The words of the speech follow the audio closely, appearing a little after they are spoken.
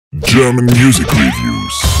German music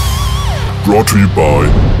reviews. Brought to you by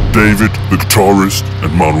David, the guitarist,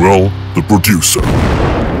 and Manuel, the producer.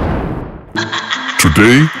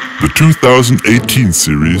 Today, the 2018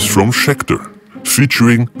 series from Schecter,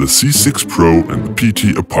 featuring the C-6 Pro and the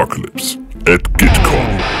PT Apocalypse at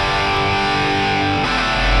GitCon.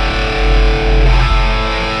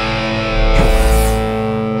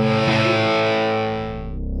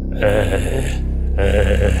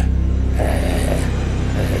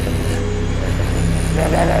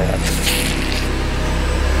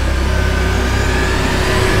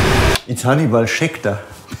 It's Hannibal Schecter.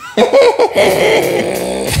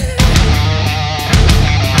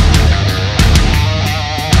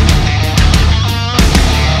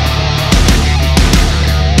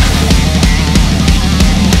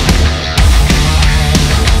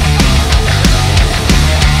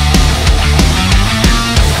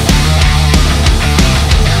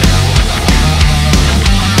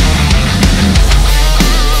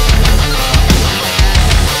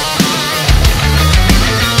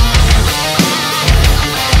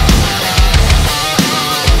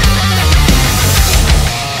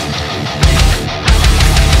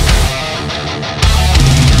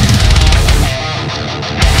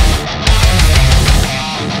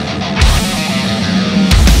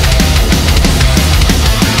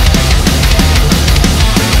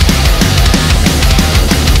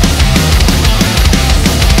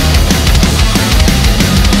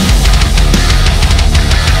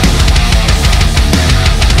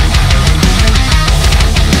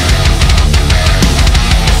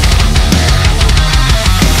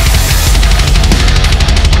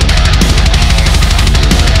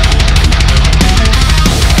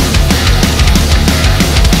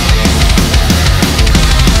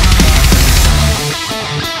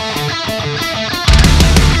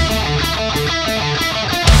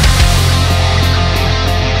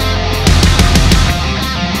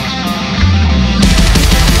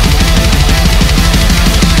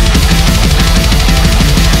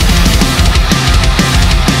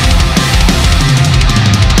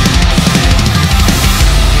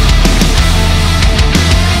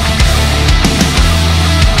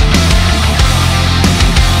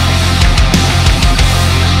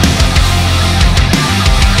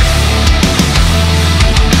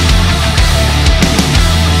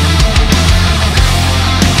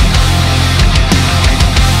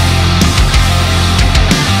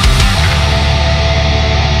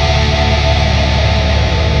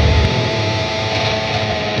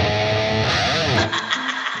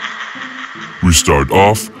 We start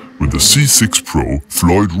off with the C-6 Pro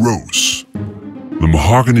Floyd Rose. The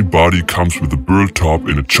mahogany body comes with a burl top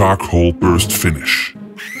in a charcoal burst finish.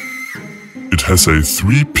 It has a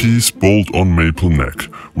 3-piece bolt-on maple neck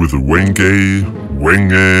with a wenge,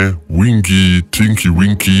 wingy, tinky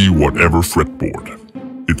winky, whatever fretboard.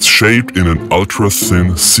 It's shaped in an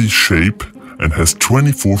ultra-thin C shape and has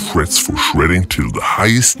 24 frets for shredding till the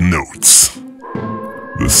highest notes.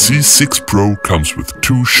 The C-6 Pro comes with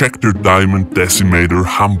 2 Schecter Diamond Decimator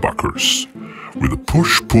humbuckers with a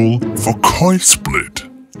push-pull for coil split.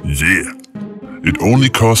 Yeah! It only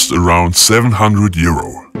costs around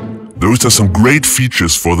 €700. Those are some great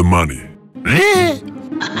features for the money.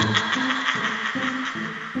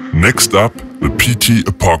 Next up, the PT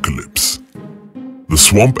Apocalypse. The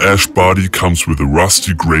Swamp Ash body comes with a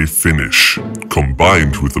rusty grey finish.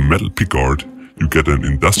 Combined with a metal pickguard, you get an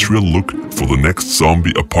industrial look for the next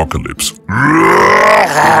zombie apocalypse.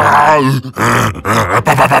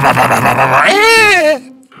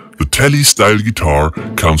 The Telly-style guitar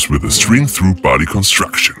comes with a string-through body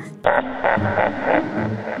construction.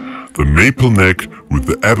 The maple neck with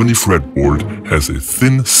the ebony fretboard has a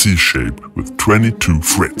thin C shape with 22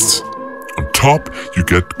 frets. On top, you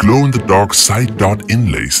get glow-in-the-dark side dot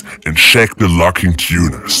inlays and Schecter locking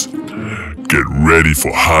tuners. Get ready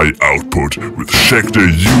for high output with Schecter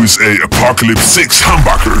USA Apocalypse 6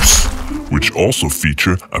 humbuckers, which also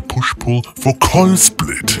feature a push-pull for coil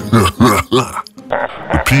split.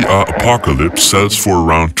 The PR Apocalypse sells for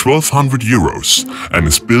around €1,200 and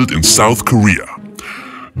is built in South Korea.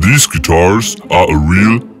 These guitars are a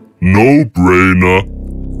real no-brainer.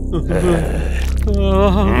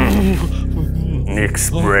 Nick's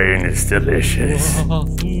brain is delicious.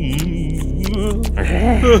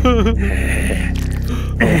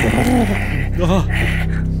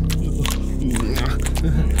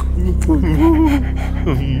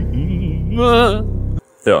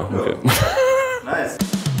 Ja, okay. Nice.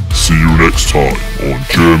 See you next time on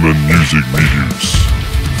German Music Reviews.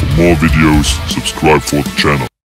 For more videos, subscribe for the channel.